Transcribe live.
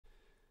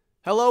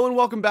Hello and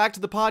welcome back to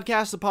the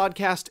podcast. The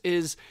podcast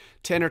is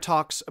Tanner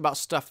Talks about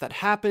stuff that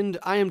happened.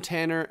 I am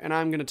Tanner and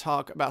I'm going to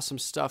talk about some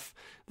stuff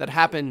that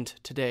happened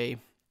today.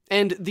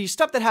 And the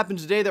stuff that happened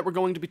today that we're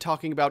going to be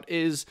talking about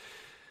is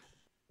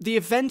the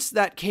events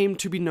that came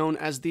to be known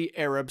as the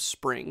Arab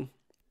Spring.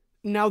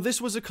 Now,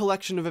 this was a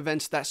collection of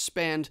events that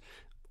spanned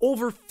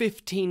over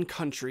 15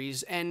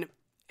 countries, and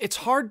it's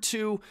hard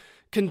to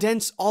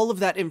condense all of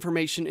that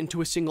information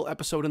into a single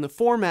episode in the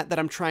format that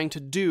I'm trying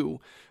to do,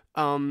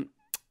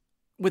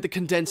 with the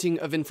condensing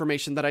of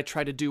information that I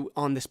try to do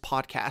on this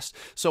podcast.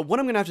 So what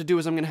I'm going to have to do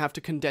is I'm going to have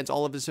to condense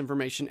all of this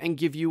information and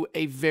give you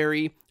a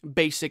very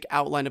basic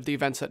outline of the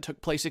events that took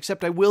place,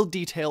 except I will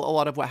detail a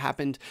lot of what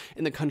happened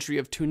in the country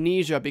of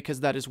Tunisia, because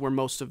that is where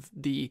most of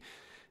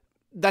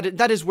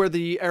that is where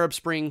the Arab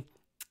Spring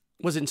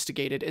was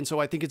instigated. And so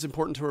I think it's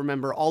important to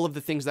remember all of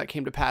the things that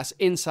came to pass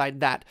inside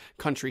that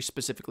country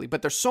specifically.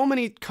 But there's so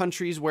many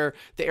countries where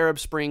the Arab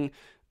Spring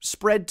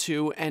spread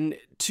to, and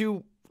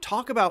to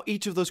talk about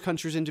each of those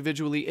countries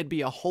individually, it'd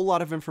be a whole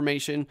lot of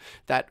information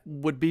that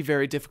would be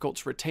very difficult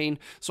to retain.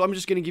 So I'm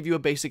just going to give you a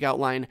basic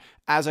outline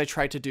as I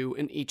try to do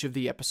in each of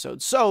the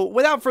episodes. So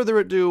without further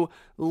ado,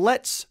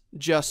 let's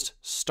just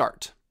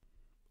start.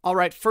 All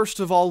right,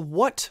 first of all,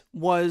 what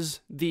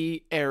was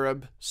the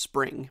Arab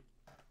Spring?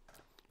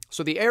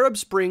 So the Arab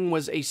Spring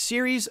was a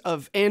series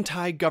of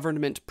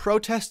anti-government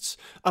protests,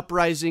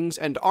 uprisings,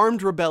 and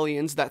armed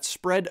rebellions that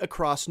spread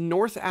across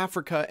North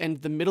Africa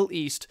and the Middle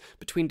East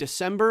between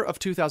December of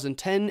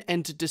 2010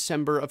 and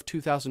December of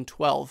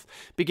 2012,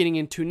 beginning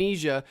in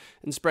Tunisia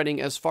and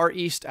spreading as far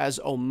east as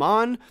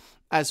Oman,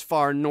 as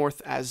far north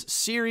as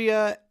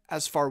Syria,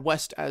 as far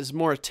west as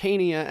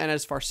Mauritania, and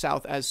as far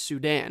south as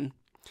Sudan.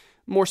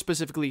 More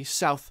specifically,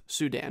 South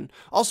Sudan,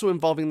 also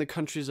involving the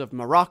countries of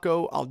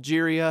Morocco,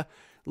 Algeria,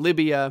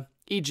 Libya,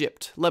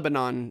 Egypt,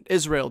 Lebanon,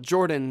 Israel,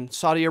 Jordan,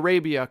 Saudi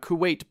Arabia,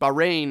 Kuwait,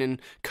 Bahrain,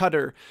 and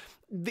Qatar.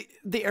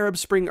 The Arab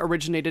Spring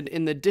originated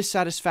in the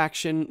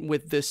dissatisfaction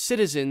with the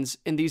citizens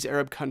in these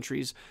Arab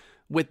countries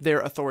with their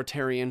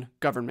authoritarian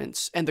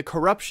governments and the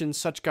corruption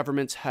such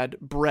governments had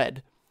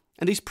bred.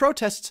 And these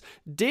protests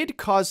did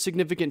cause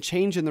significant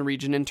change in the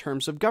region in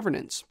terms of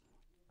governance.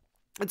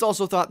 It's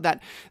also thought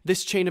that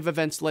this chain of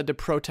events led to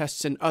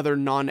protests in other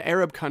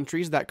non-Arab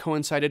countries that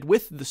coincided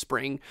with the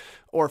spring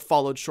or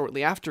followed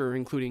shortly after,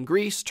 including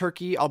Greece,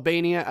 Turkey,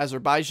 Albania,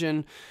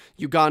 Azerbaijan,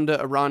 Uganda,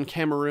 Iran,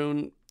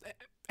 Cameroon,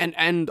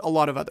 and a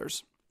lot of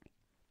others.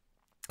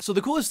 So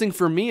the coolest thing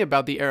for me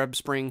about the Arab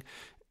Spring,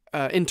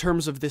 in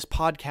terms of this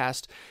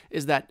podcast,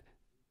 is that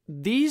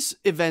these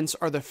events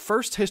are the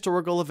first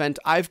historical event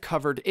I've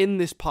covered in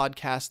this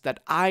podcast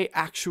that I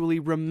actually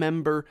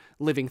remember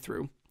living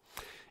through.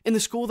 In the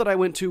school that I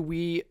went to,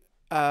 we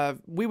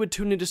would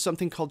tune into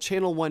something called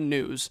Channel 1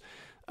 News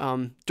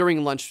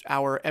during lunch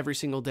hour every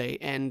single day,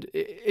 and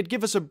it'd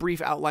give us a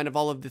brief outline of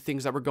all of the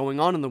things that were going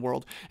on in the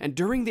world. And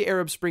during the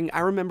Arab Spring,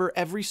 I remember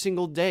every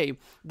single day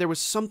there was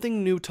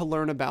something new to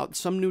learn about,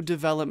 some new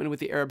development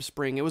with the Arab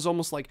Spring. It was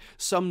almost like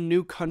some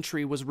new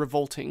country was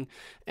revolting,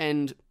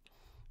 and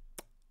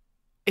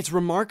it's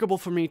remarkable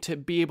for me to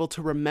be able to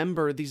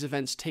remember these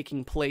events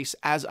taking place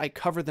as I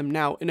cover them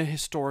now in a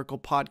historical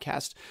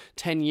podcast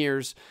 10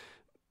 years,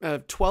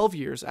 12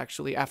 years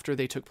actually, after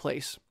they took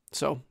place.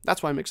 So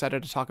that's why I'm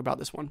excited to talk about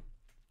this one.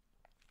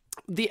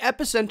 The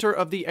epicenter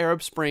of the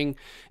Arab Spring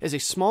is a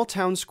small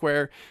town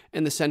square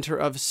in the center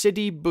of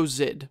Sidi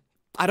Bouzid.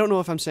 I don't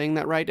know if I'm saying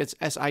that right. It's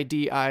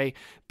Sidibouzid.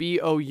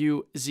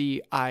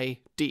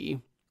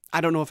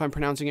 I don't know if I'm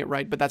pronouncing it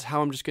right, but that's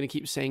how I'm just going to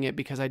keep saying it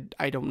because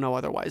I don't know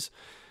otherwise.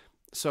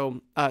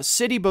 So,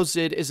 Sidi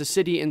Bouzid is a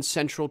city in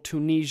central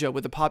Tunisia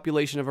with a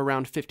population of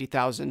around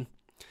 50,000.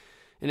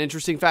 An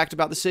interesting fact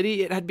about the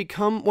city, it had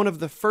become one of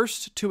the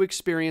first to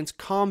experience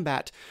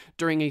combat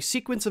during a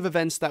sequence of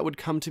events that would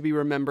come to be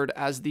remembered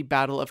as the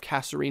Battle of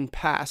Kasserine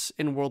Pass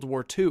in World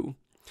War II.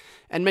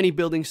 And many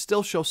buildings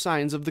still show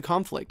signs of the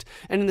conflict.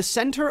 And in the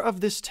center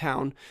of this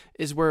town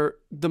is where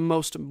the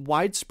most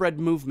widespread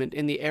movement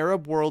in the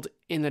Arab world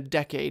in a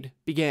decade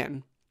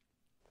began.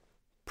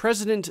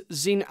 President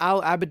Zine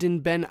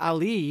al-Abidine Ben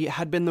Ali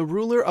had been the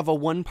ruler of a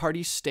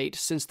one-party state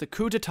since the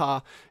coup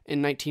d'etat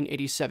in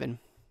 1987.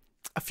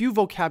 A few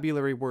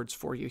vocabulary words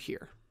for you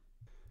here.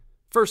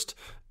 First,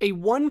 a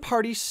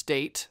one-party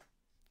state,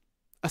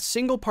 a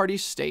single-party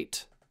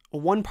state, a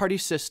one-party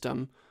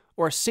system,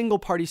 or a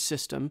single-party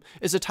system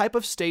is a type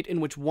of state in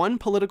which one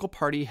political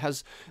party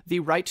has the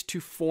right to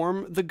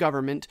form the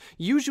government,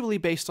 usually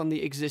based on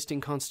the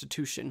existing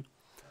constitution.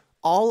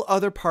 All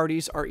other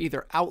parties are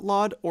either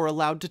outlawed or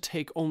allowed to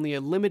take only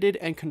a limited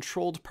and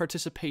controlled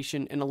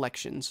participation in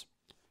elections.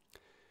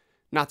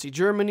 Nazi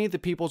Germany, the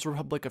People's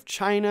Republic of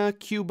China,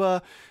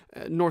 Cuba,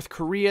 North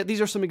Korea,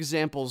 these are some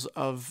examples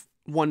of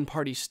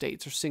one-party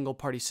states or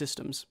single-party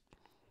systems.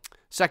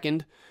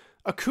 Second,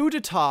 a coup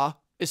d'etat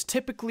is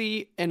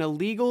typically an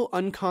illegal,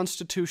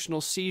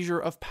 unconstitutional seizure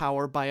of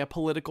power by a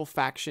political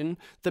faction,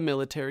 the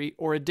military,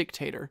 or a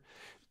dictator.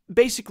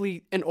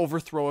 Basically, an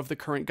overthrow of the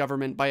current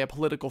government by a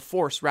political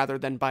force rather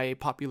than by a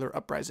popular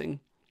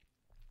uprising.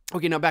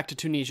 Okay, now back to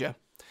Tunisia.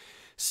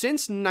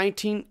 Since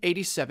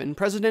 1987,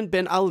 President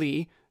Ben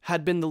Ali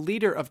had been the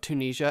leader of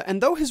Tunisia,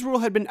 and though his rule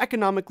had been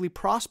economically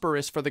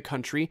prosperous for the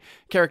country,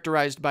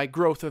 characterized by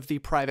growth of the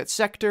private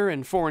sector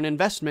and foreign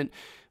investment,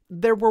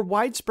 there were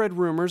widespread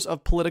rumors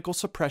of political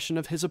suppression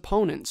of his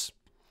opponents.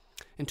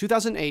 In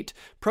 2008,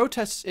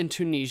 protests in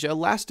Tunisia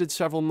lasted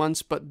several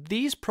months, but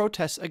these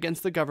protests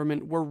against the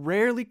government were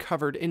rarely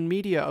covered in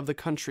media of the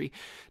country,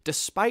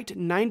 despite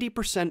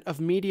 90% of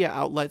media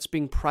outlets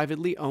being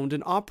privately owned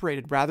and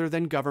operated rather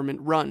than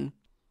government-run.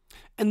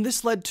 And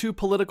this led to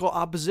political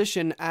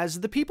opposition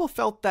as the people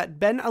felt that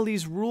Ben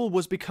Ali's rule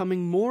was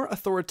becoming more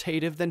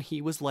authoritative than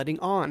he was letting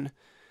on.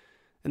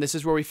 And this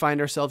is where we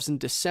find ourselves in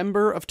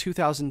December of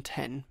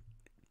 2010.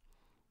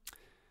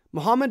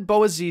 Mohamed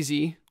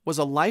Bouazizi was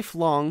a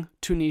lifelong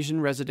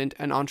Tunisian resident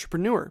and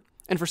entrepreneur,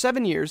 and for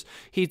 7 years,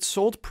 he'd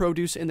sold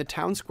produce in the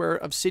town square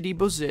of Sidi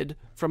Bouzid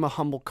from a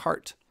humble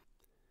cart.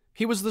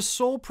 He was the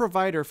sole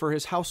provider for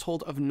his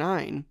household of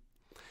 9,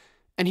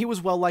 and he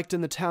was well liked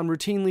in the town,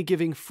 routinely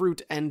giving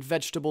fruit and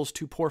vegetables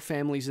to poor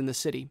families in the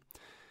city.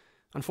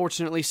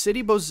 Unfortunately,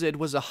 Sidi Bouzid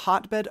was a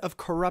hotbed of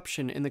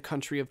corruption in the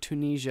country of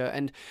Tunisia,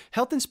 and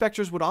health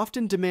inspectors would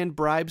often demand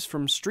bribes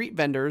from street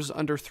vendors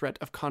under threat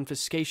of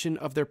confiscation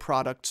of their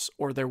products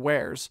or their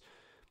wares.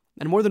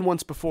 And more than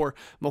once before,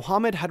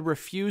 Mohammed had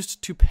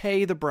refused to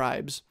pay the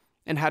bribes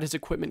and had his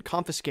equipment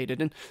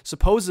confiscated, and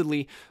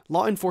supposedly,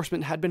 law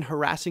enforcement had been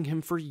harassing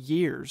him for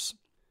years.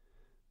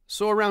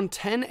 So around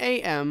 10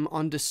 a.m.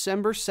 on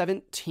December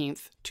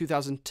 17th,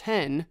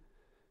 2010,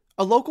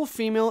 a local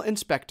female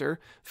inspector,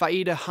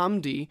 Faida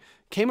Hamdi,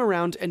 came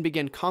around and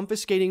began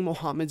confiscating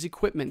Mohammed's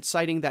equipment,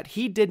 citing that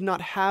he did not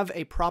have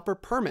a proper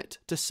permit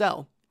to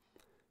sell.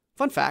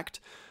 Fun fact,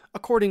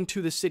 according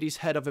to the city's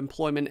head of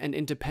employment and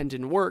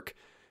independent work,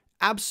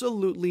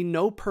 absolutely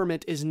no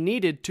permit is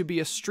needed to be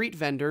a street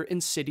vendor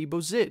in Sidi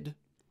Bouzid.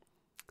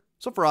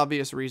 So for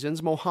obvious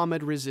reasons,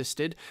 Mohammed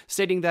resisted,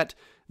 stating that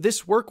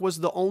this work was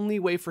the only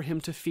way for him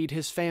to feed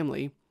his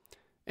family,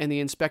 and the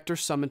inspector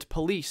summoned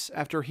police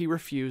after he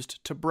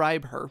refused to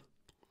bribe her.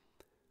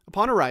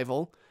 Upon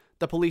arrival,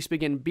 the police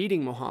began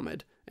beating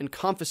Mohammed and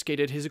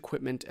confiscated his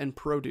equipment and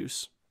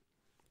produce.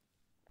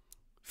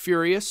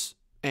 Furious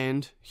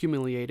and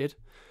humiliated,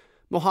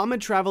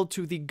 Mohammed traveled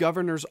to the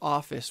governor's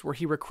office where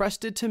he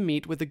requested to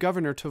meet with the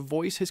governor to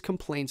voice his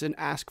complaints and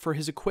ask for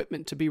his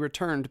equipment to be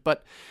returned,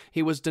 but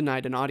he was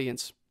denied an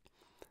audience.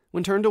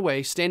 When turned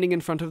away, standing in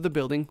front of the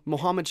building,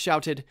 Mohammed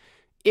shouted,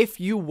 "If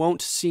you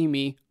won't see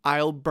me,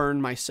 I'll burn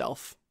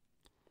myself."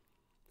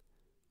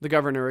 The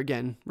governor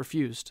again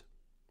refused.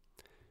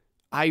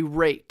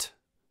 Irate,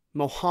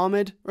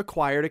 Mohammed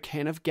acquired a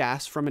can of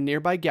gas from a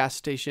nearby gas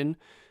station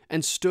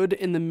and stood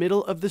in the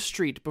middle of the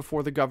street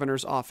before the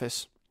governor's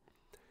office.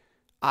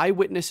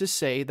 Eyewitnesses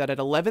say that at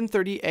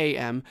 11:30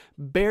 a.m.,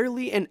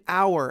 barely an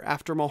hour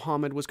after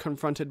Mohammed was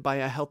confronted by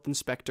a health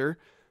inspector,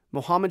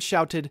 Mohammed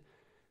shouted,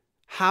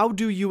 "How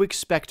do you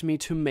expect me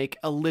to make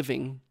a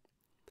living?"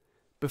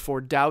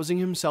 Before dousing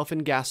himself in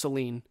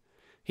gasoline,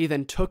 he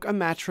then took a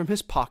match from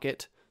his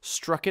pocket,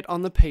 struck it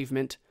on the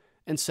pavement,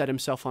 and set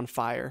himself on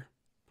fire.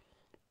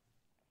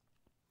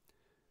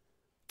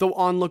 Though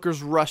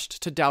onlookers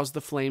rushed to douse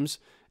the flames,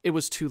 it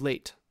was too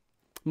late.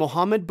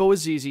 Mohamed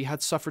Bouazizi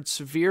had suffered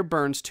severe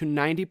burns to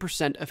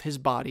 90% of his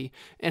body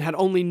and had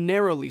only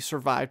narrowly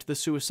survived the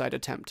suicide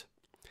attempt.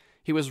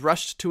 He was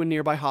rushed to a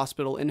nearby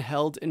hospital and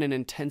held in an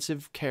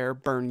intensive care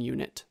burn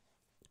unit.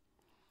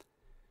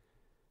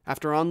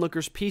 After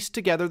onlookers pieced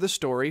together the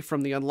story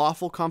from the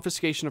unlawful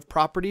confiscation of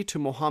property to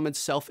Mohammed's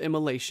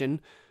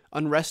self-immolation,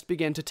 unrest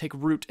began to take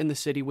root in the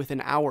city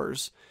within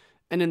hours,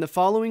 and in the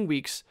following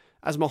weeks,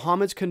 as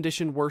Mohammed's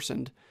condition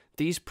worsened,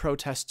 these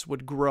protests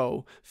would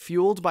grow,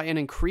 fueled by an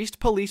increased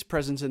police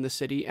presence in the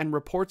city and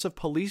reports of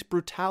police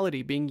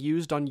brutality being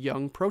used on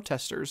young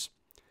protesters.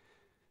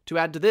 To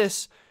add to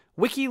this,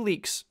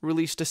 WikiLeaks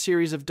released a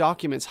series of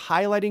documents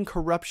highlighting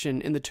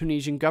corruption in the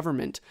Tunisian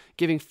government,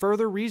 giving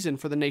further reason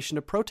for the nation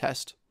to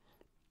protest.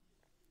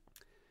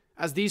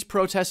 As these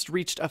protests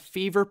reached a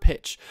fever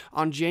pitch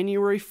on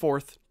January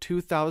 4th,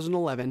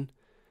 2011,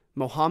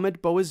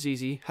 Mohamed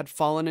Bouazizi had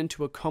fallen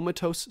into a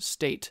comatose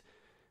state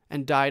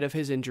and died of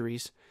his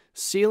injuries,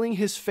 sealing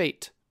his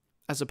fate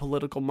as a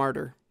political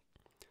martyr.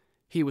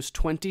 He was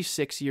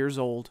 26 years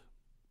old.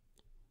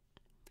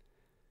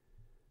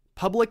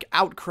 Public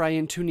outcry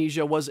in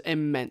Tunisia was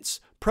immense.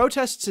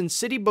 Protests in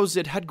Sidi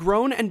Bouzid had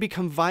grown and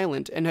become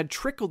violent and had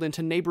trickled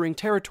into neighboring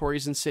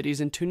territories and cities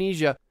in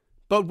Tunisia.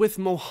 But with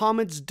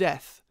Mohammed's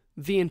death,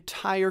 the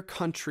entire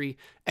country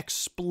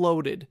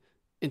exploded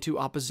into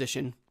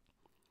opposition.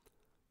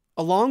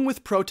 Along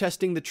with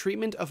protesting the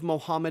treatment of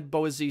Mohamed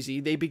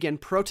Bouazizi, they began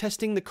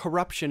protesting the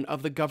corruption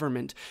of the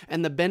government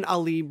and the Ben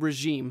Ali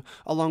regime,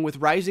 along with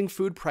rising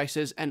food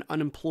prices and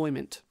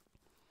unemployment.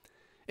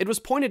 It was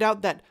pointed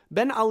out that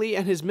Ben Ali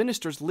and his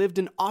ministers lived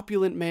in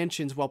opulent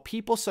mansions, while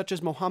people such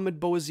as Mohamed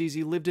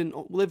Bouazizi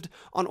lived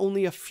on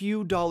only a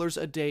few dollars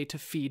a day to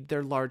feed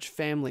their large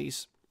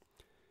families.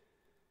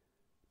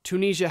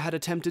 Tunisia had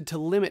attempted to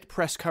limit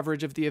press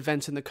coverage of the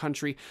events in the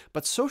country,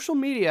 but social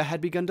media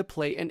had begun to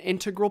play an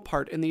integral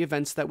part in the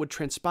events that would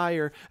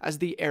transpire as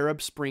the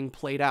Arab Spring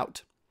played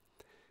out.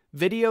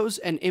 Videos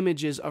and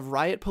images of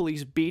riot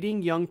police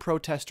beating young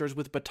protesters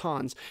with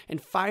batons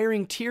and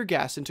firing tear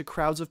gas into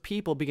crowds of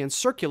people began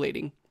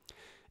circulating.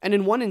 And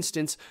in one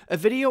instance, a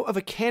video of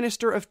a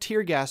canister of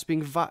tear gas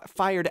being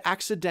fired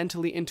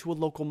accidentally into a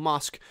local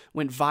mosque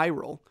went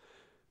viral.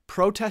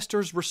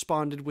 Protesters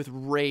responded with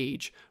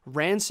rage,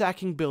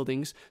 ransacking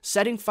buildings,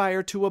 setting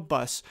fire to a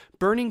bus,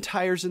 burning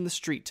tires in the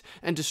street,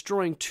 and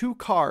destroying 2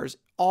 cars,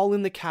 all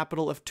in the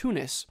capital of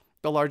Tunis,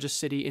 the largest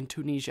city in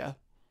Tunisia.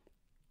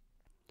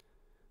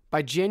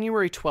 By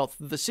January 12th,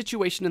 the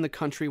situation in the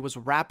country was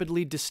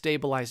rapidly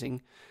destabilizing.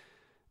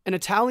 An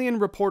Italian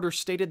reporter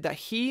stated that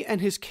he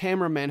and his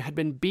cameraman had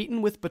been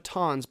beaten with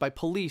batons by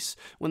police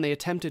when they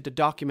attempted to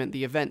document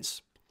the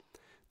events.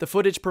 The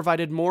footage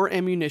provided more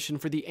ammunition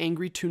for the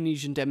angry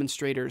Tunisian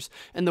demonstrators,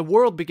 and the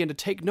world began to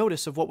take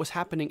notice of what was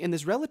happening in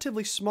this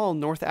relatively small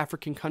North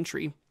African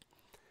country.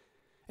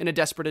 In a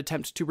desperate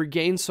attempt to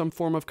regain some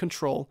form of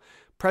control,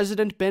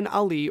 President Ben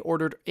Ali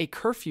ordered a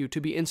curfew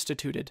to be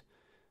instituted.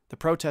 The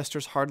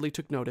protesters hardly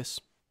took notice.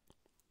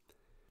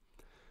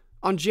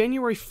 On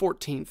January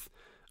 14th,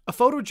 a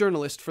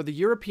photojournalist for the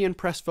European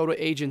Press Photo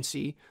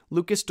Agency,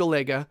 Lucas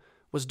Dolega,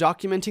 was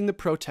documenting the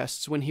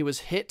protests when he was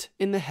hit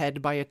in the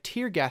head by a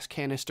tear gas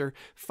canister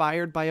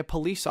fired by a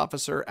police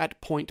officer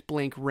at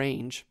point-blank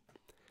range.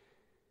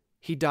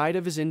 He died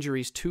of his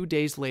injuries 2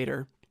 days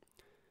later.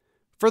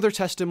 Further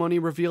testimony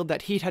revealed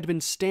that he had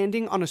been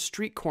standing on a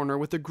street corner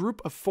with a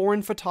group of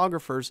foreign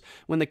photographers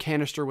when the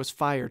canister was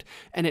fired,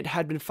 and it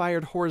had been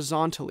fired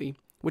horizontally,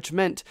 which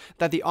meant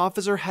that the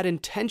officer had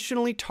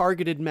intentionally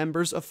targeted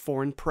members of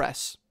foreign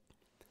press.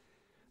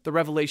 The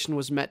revelation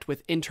was met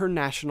with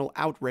international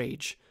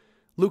outrage.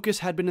 Lucas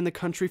had been in the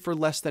country for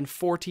less than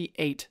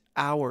 48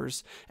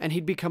 hours, and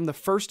he'd become the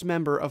first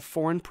member of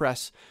foreign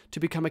press to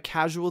become a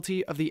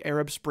casualty of the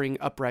Arab Spring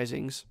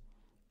uprisings.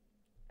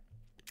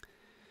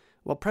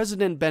 Well,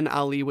 President Ben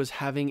Ali was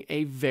having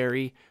a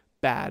very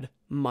bad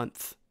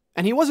month,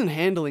 and he wasn't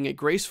handling it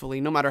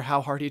gracefully, no matter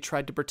how hard he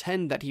tried to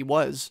pretend that he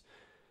was.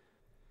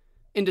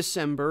 In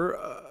December,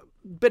 a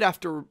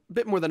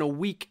bit more than a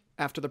week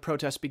after the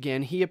protests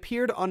began, he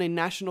appeared on a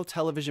national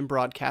television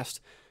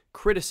broadcast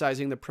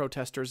criticizing the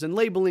protesters and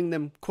labeling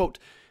them, quote,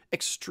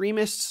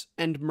 extremists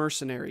and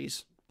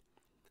mercenaries.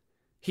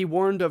 He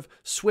warned of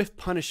swift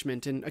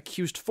punishment and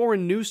accused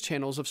foreign news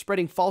channels of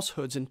spreading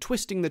falsehoods and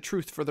twisting the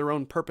truth for their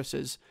own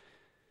purposes.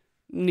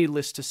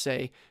 Needless to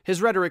say,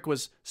 his rhetoric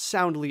was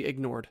soundly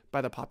ignored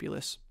by the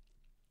populace.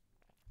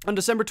 On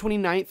December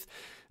 29th,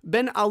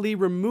 Ben Ali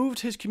removed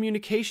his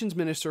communications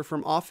minister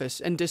from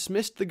office and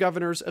dismissed the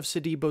governors of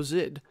Sidi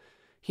Bouzid.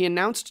 He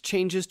announced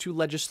changes to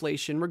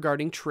legislation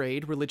regarding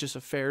trade, religious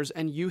affairs,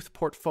 and youth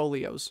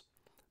portfolios.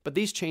 But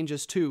these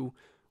changes, too,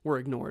 were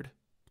ignored.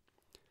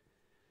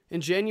 In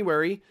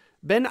January,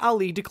 Ben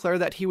Ali declared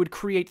that he would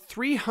create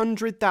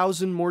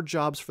 300,000 more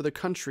jobs for the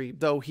country,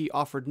 though he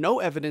offered no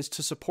evidence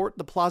to support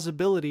the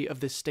plausibility of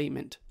this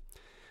statement.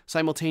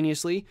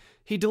 Simultaneously,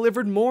 he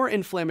delivered more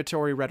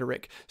inflammatory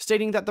rhetoric,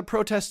 stating that the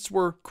protests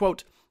were,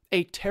 quote,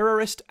 a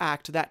terrorist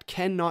act that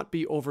cannot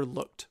be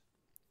overlooked.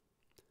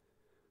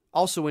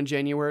 Also in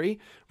January,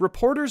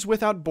 Reporters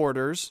Without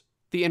Borders,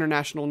 the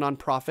international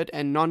nonprofit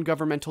and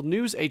non-governmental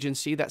news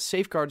agency that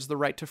safeguards the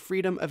right to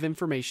freedom of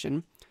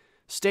information,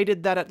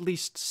 stated that at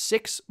least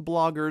 6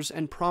 bloggers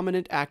and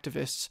prominent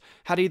activists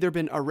had either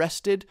been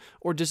arrested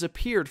or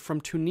disappeared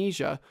from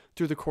Tunisia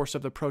through the course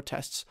of the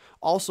protests,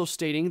 also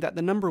stating that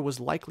the number was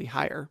likely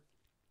higher.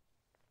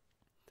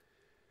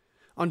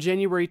 On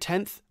January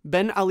 10th,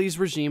 Ben Ali's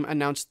regime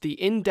announced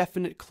the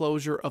indefinite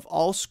closure of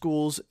all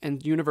schools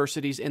and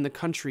universities in the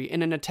country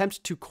in an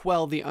attempt to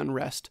quell the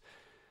unrest,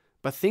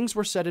 but things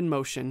were set in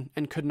motion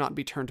and could not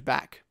be turned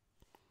back.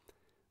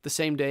 The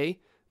same day,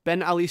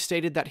 Ben Ali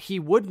stated that he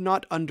would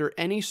not under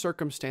any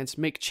circumstance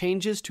make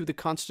changes to the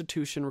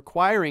constitution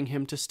requiring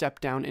him to step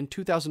down in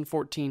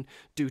 2014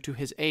 due to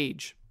his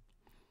age.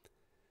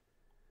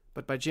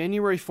 But by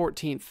January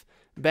 14th,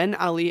 Ben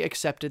Ali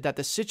accepted that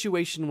the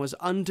situation was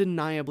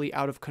undeniably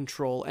out of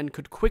control and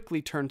could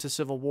quickly turn to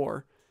civil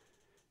war.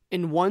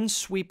 In one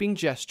sweeping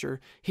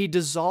gesture, he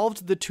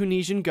dissolved the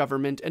Tunisian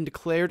government and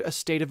declared a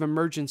state of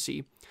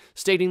emergency,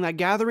 stating that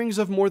gatherings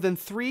of more than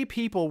 3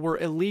 people were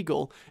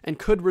illegal and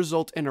could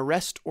result in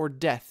arrest or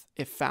death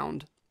if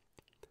found.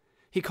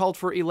 He called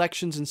for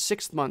elections in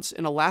 6 months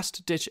in a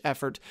last-ditch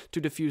effort to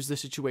defuse the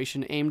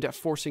situation aimed at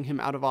forcing him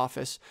out of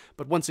office,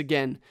 but once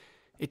again,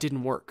 it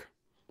didn't work.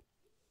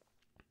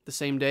 The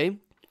same day,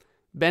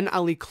 Ben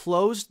Ali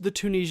closed the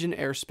Tunisian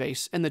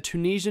airspace, and the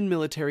Tunisian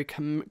military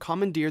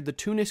commandeered the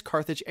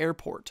Tunis-Carthage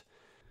airport.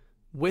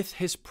 With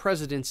his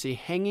presidency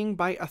hanging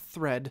by a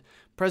thread,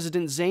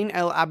 President Zayn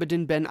El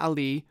Abidine Ben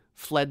Ali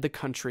fled the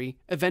country,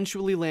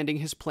 eventually landing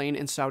his plane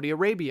in Saudi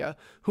Arabia,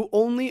 who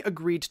only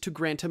agreed to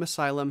grant him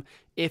asylum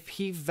if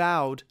he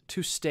vowed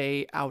to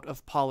stay out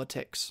of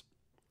politics.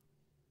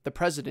 The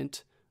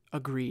president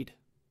agreed.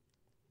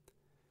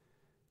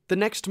 The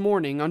next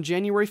morning, on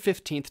January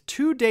 15th,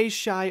 2 days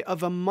shy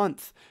of a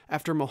month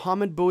after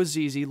Mohammed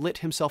Bouazizi lit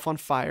himself on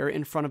fire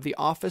in front of the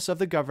office of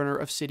the governor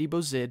of Sidi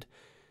Bouzid,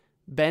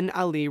 Ben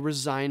Ali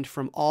resigned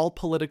from all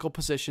political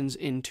positions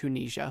in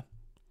Tunisia.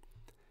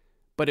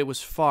 But it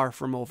was far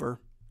from over.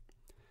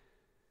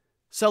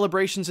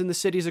 Celebrations in the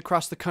cities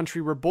across the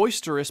country were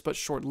boisterous but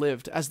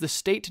short-lived, as the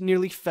state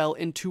nearly fell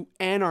into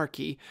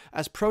anarchy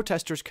as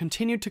protesters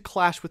continued to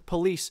clash with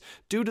police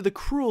due to the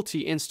cruelty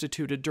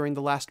instituted during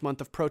the last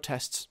month of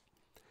protests.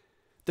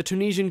 The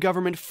Tunisian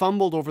government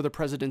fumbled over the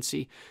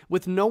presidency,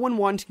 with no one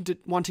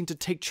wanting to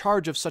take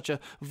charge of such a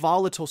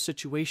volatile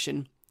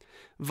situation.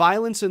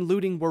 Violence and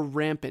looting were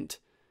rampant.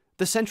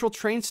 The central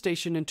train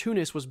station in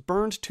Tunis was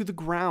burned to the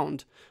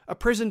ground. A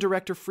prison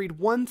director freed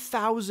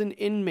 1,000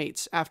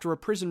 inmates after a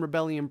prison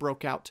rebellion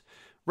broke out.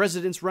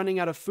 Residents running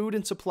out of food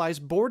and supplies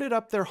boarded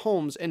up their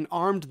homes and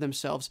armed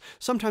themselves,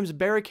 sometimes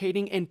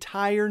barricading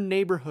entire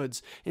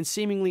neighborhoods in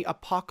seemingly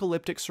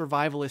apocalyptic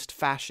survivalist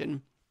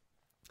fashion.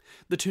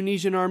 The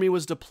Tunisian army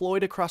was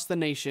deployed across the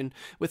nation,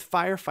 with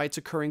firefights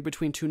occurring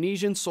between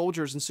Tunisian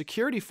soldiers and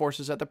security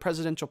forces at the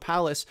presidential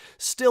palace,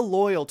 still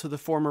loyal to the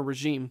former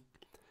regime.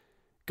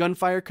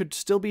 Gunfire could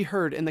still be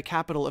heard in the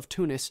capital of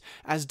Tunis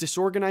as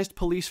disorganized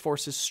police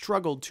forces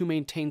struggled to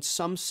maintain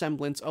some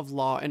semblance of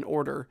law and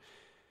order.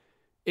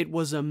 It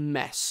was a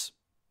mess.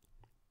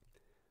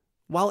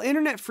 While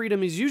internet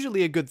freedom is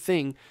usually a good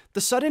thing,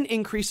 the sudden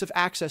increase of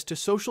access to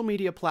social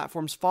media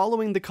platforms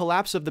following the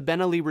collapse of the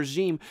Ben Ali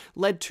regime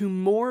led to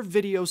more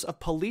videos of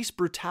police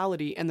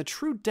brutality and the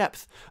true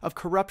depth of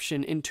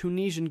corruption in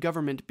Tunisian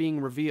government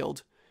being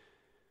revealed.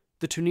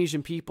 The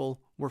Tunisian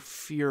people were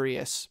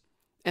furious,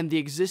 and the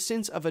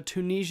existence of a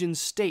Tunisian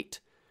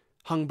state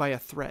hung by a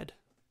thread.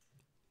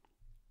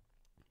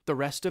 The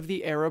rest of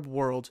the Arab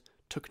world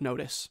took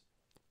notice.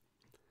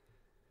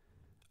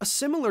 A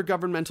similar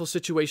governmental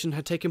situation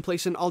had taken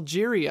place in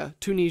Algeria,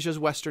 Tunisia's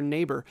western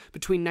neighbor,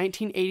 between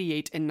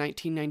 1988 and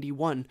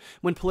 1991,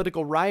 when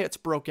political riots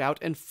broke out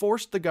and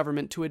forced the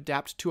government to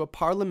adapt to a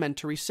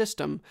parliamentary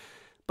system.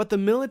 But the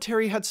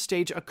military had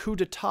staged a coup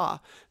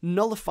d'etat,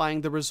 nullifying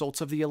the results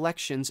of the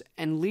elections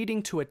and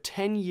leading to a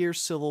 10-year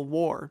civil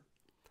war.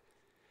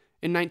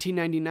 In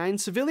 1999,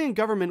 civilian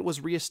government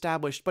was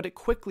reestablished, but it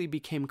quickly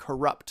became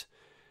corrupt.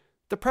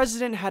 The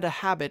president had a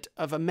habit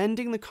of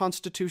amending the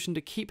constitution to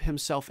keep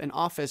himself in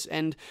office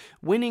and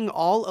winning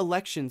all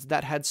elections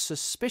that had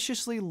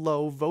suspiciously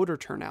low voter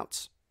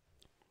turnouts.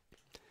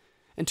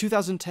 In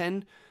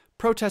 2010,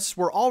 protests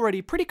were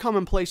already pretty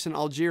commonplace in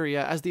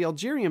Algeria, as the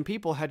Algerian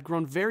people had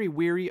grown very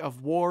weary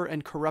of war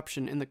and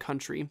corruption in the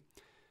country.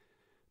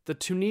 The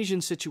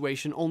Tunisian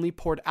situation only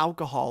poured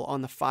alcohol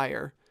on the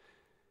fire.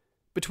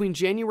 Between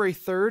January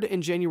 3rd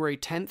and January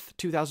 10th,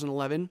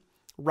 2011,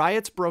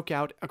 riots broke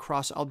out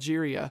across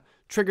Algeria,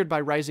 triggered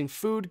by rising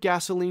food,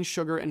 gasoline,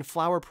 sugar, and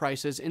flour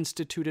prices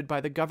instituted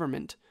by the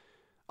government.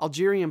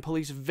 Algerian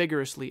police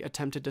vigorously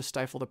attempted to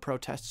stifle the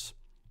protests.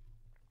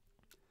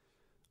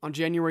 On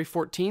January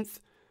 14th,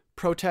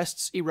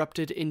 protests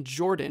erupted in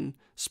Jordan,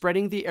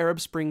 spreading the Arab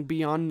Spring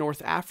beyond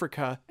North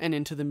Africa and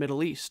into the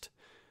Middle East.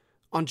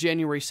 On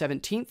January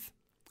 17th,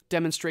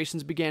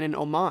 demonstrations began in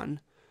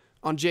Oman.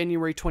 On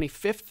January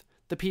 25th,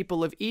 the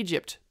people of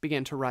Egypt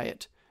began to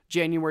riot.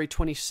 January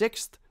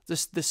 26th,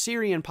 the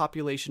Syrian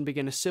population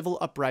began a civil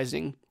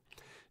uprising.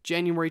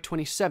 January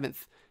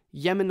 27th,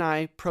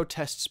 Yemeni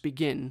protests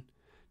begin.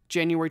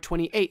 January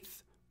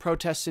 28th,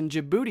 protests in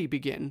Djibouti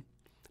begin.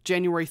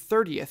 January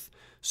 30th,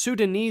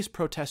 Sudanese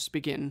protests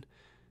begin.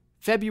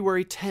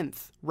 February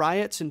 10th,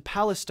 riots in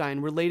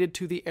Palestine related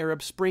to the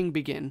Arab Spring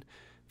begin.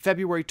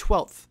 February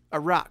 12th,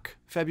 Iraq.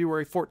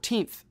 February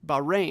 14th,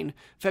 Bahrain.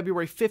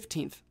 February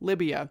 15th,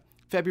 Libya.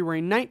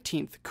 February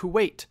 19th,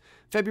 Kuwait.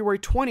 February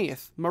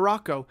 20th,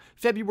 Morocco.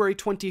 February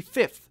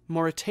 25th,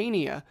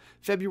 Mauritania.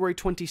 February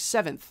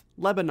 27th,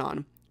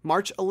 Lebanon.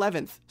 March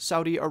 11th,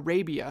 Saudi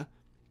Arabia.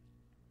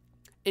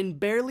 In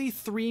barely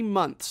 3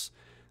 months,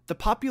 the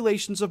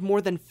populations of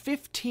more than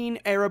 15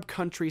 Arab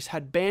countries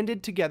had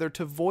banded together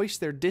to voice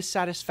their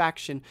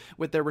dissatisfaction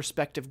with their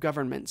respective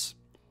governments.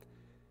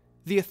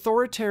 The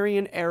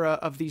authoritarian era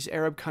of these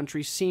Arab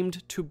countries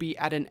seemed to be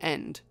at an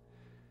end.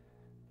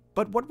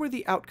 But what were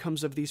the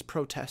outcomes of these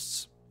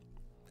protests?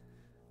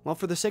 Well,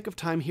 for the sake of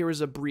time, here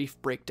is a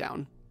brief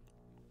breakdown.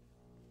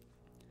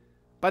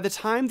 By the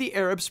time the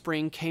Arab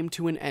Spring came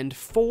to an end,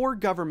 4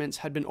 governments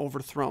had been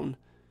overthrown.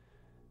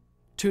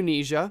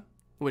 Tunisia,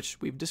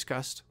 which we've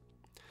discussed,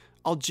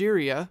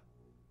 Algeria,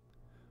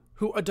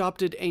 who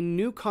adopted a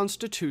new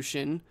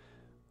constitution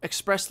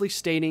expressly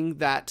stating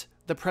that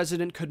the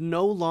president could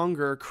no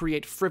longer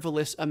create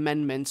frivolous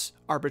amendments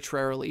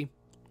arbitrarily.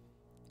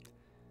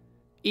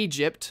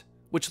 Egypt,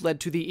 which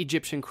led to the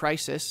Egyptian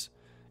crisis,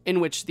 in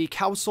which the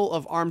Council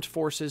of Armed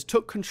Forces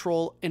took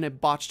control in a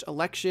botched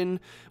election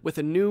with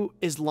a new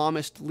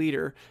Islamist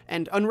leader,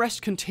 and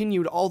unrest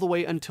continued all the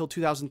way until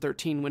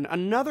 2013 when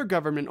another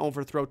government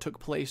overthrow took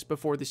place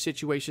before the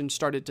situation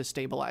started to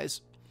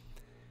stabilize.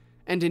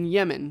 And in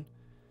Yemen,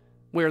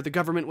 where the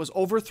government was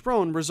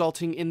overthrown,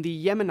 resulting in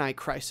the Yemeni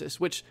crisis,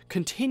 which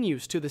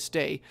continues to this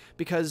day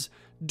because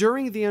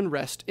during the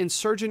unrest,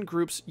 insurgent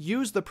groups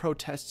used the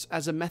protests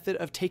as a method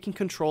of taking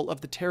control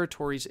of the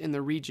territories in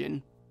the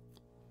region.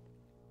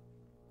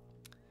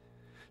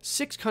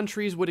 6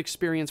 countries would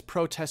experience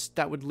protests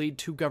that would lead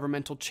to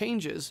governmental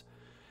changes.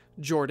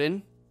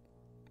 Jordan,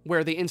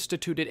 where they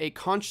instituted a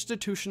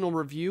constitutional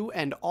review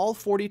and all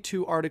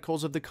 42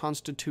 articles of the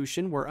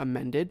Constitution were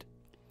amended.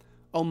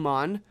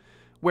 Oman,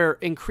 where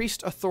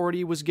increased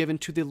authority was given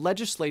to the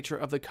legislature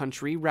of the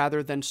country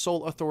rather than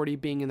sole authority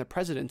being in the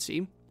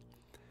presidency.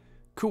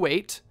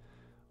 Kuwait,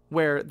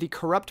 where the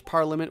corrupt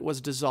parliament was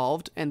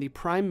dissolved and the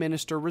prime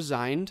minister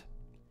resigned.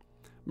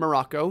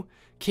 Morocco,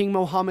 King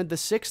Mohammed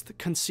VI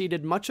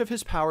conceded much of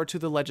his power to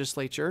the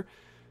legislature.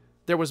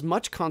 There was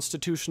much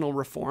constitutional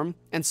reform,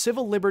 and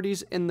civil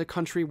liberties in the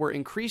country were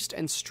increased,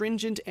 and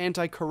stringent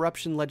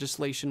anti-corruption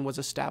legislation was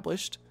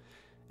established.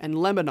 And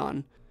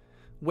Lebanon,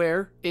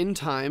 where, in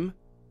time,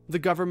 the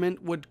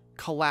government would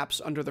collapse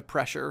under the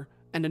pressure,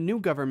 and a new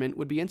government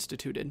would be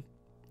instituted.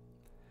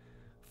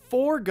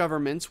 4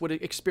 governments would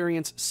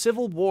experience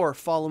civil war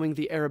following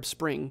the Arab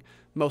Spring,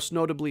 most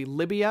notably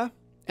Libya,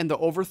 and the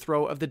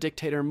overthrow of the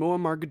dictator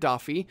Muammar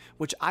Gaddafi,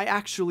 which I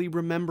actually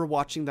remember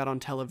watching that on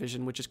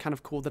television, which is kind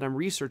of cool that I'm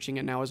researching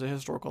it now as a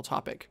historical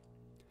topic.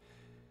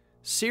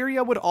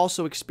 Syria would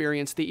also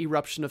experience the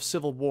eruption of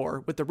civil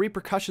war, with the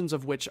repercussions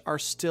of which are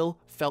still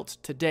felt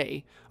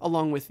today,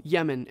 along with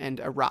Yemen and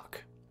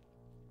Iraq.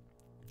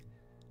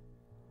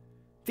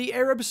 The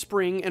Arab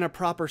Spring, in a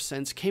proper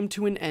sense, came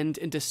to an end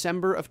in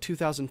December of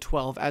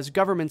 2012 as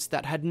governments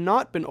that had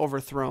not been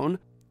overthrown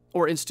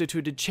or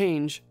instituted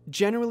change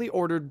generally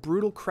ordered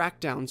brutal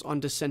crackdowns on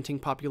dissenting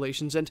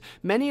populations, and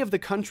many of the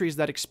countries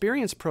that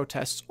experienced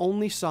protests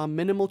only saw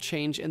minimal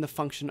change in the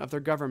function of their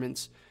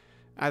governments,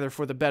 either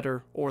for the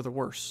better or the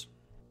worse.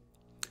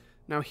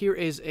 Now here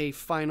is a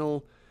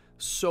final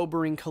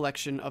sobering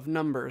collection of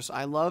numbers.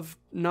 I love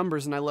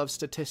numbers and I love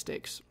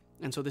statistics,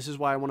 and so this is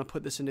why I want to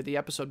put this into the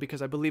episode,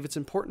 because I believe it's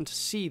important to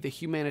see the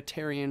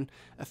humanitarian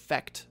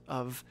effect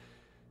of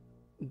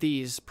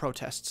these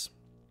protests.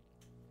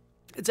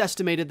 It's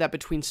estimated that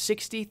between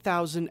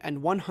 60,000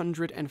 and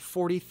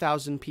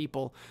 140,000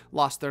 people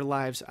lost their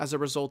lives as a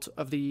result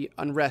of the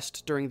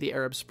unrest during the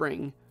Arab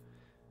Spring.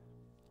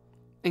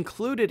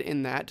 Included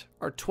in that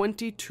are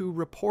 22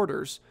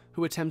 reporters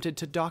who attempted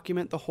to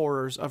document the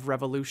horrors of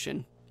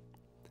revolution.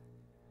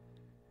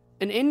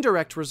 An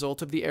indirect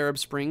result of the Arab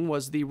Spring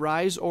was the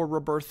rise or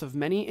rebirth of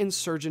many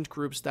insurgent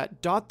groups that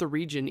dot the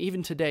region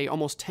even today,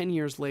 almost 10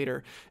 years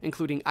later,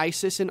 including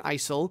ISIS and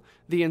ISIL,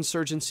 the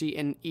insurgency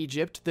in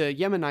Egypt, the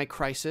Yemeni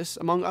crisis,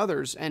 among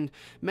others, and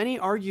many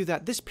argue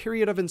that this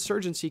period of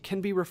insurgency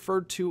can be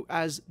referred to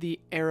as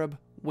the Arab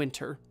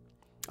Winter,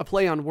 a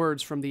play on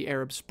words from the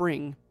Arab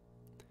Spring.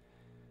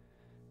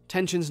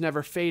 Tensions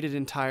never faded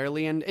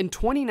entirely, and in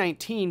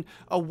 2019,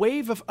 a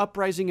wave of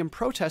uprising and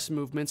protest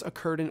movements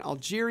occurred in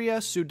Algeria,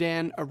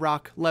 Sudan,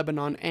 Iraq,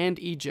 Lebanon, and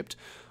Egypt,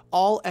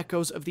 all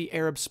echoes of the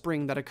Arab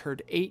Spring that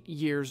occurred 8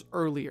 years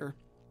earlier.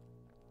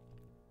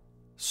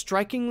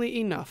 Strikingly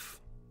enough,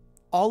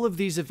 all of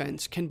these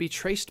events can be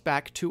traced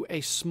back to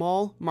a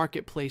small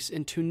marketplace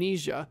in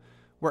Tunisia,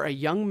 where a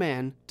young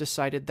man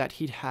decided that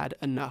he'd had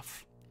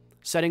enough,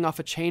 setting off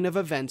a chain of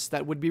events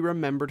that would be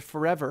remembered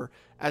forever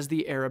as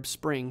the Arab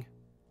Spring.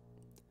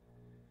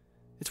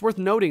 It's worth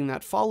noting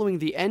that following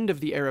the end of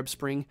the Arab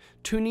Spring,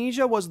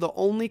 Tunisia was the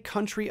only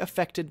country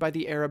affected by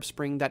the Arab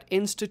Spring that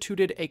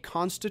instituted a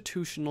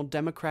constitutional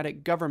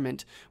democratic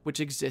government which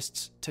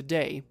exists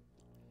today.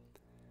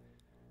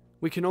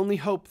 We can only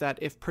hope that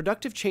if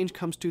productive change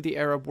comes to the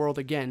Arab world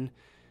again,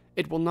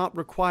 it will not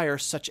require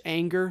such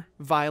anger,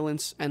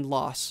 violence, and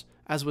loss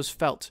as was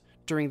felt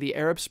during the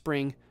Arab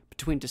Spring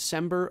between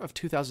December of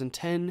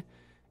 2010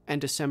 and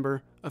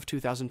December of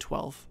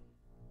 2012.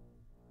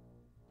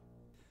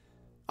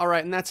 All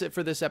right, and that's it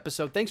for this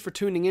episode. Thanks for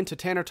tuning in to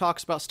Tanner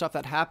Talks About Stuff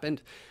That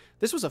Happened.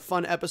 This was a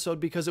fun episode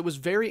because it was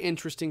very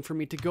interesting for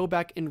me to go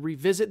back and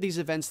revisit these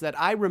events that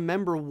I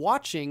remember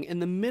watching in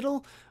the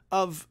middle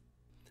of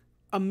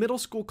a middle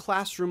school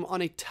classroom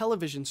on a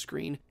television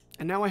screen.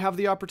 And now I have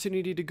the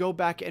opportunity to go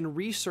back and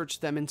research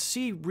them and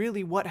see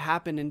really what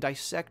happened and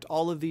dissect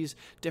all of these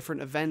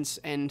different events.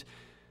 And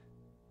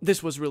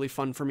this was really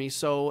fun for me.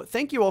 So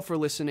thank you all for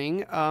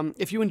listening.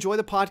 If you enjoy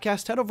the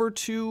podcast, head over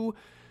to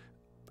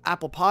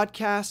Apple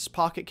Podcasts,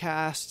 Pocket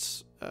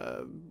Casts,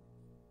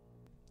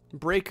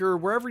 Breaker,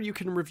 wherever you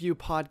can review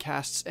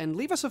podcasts, and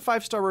leave us a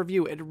 5-star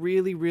review. It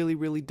really, really,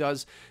 really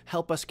does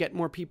help us get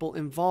more people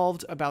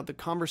involved about the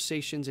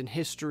conversations in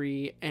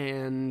history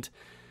and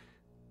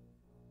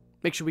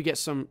make sure we get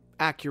some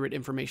accurate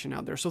information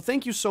out there. So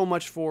thank you so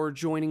much for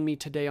joining me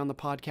today on the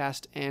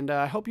podcast, and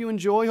I hope you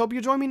enjoy. Hope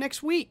you join me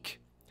next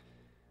week.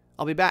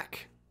 I'll be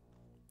back.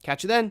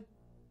 Catch you then.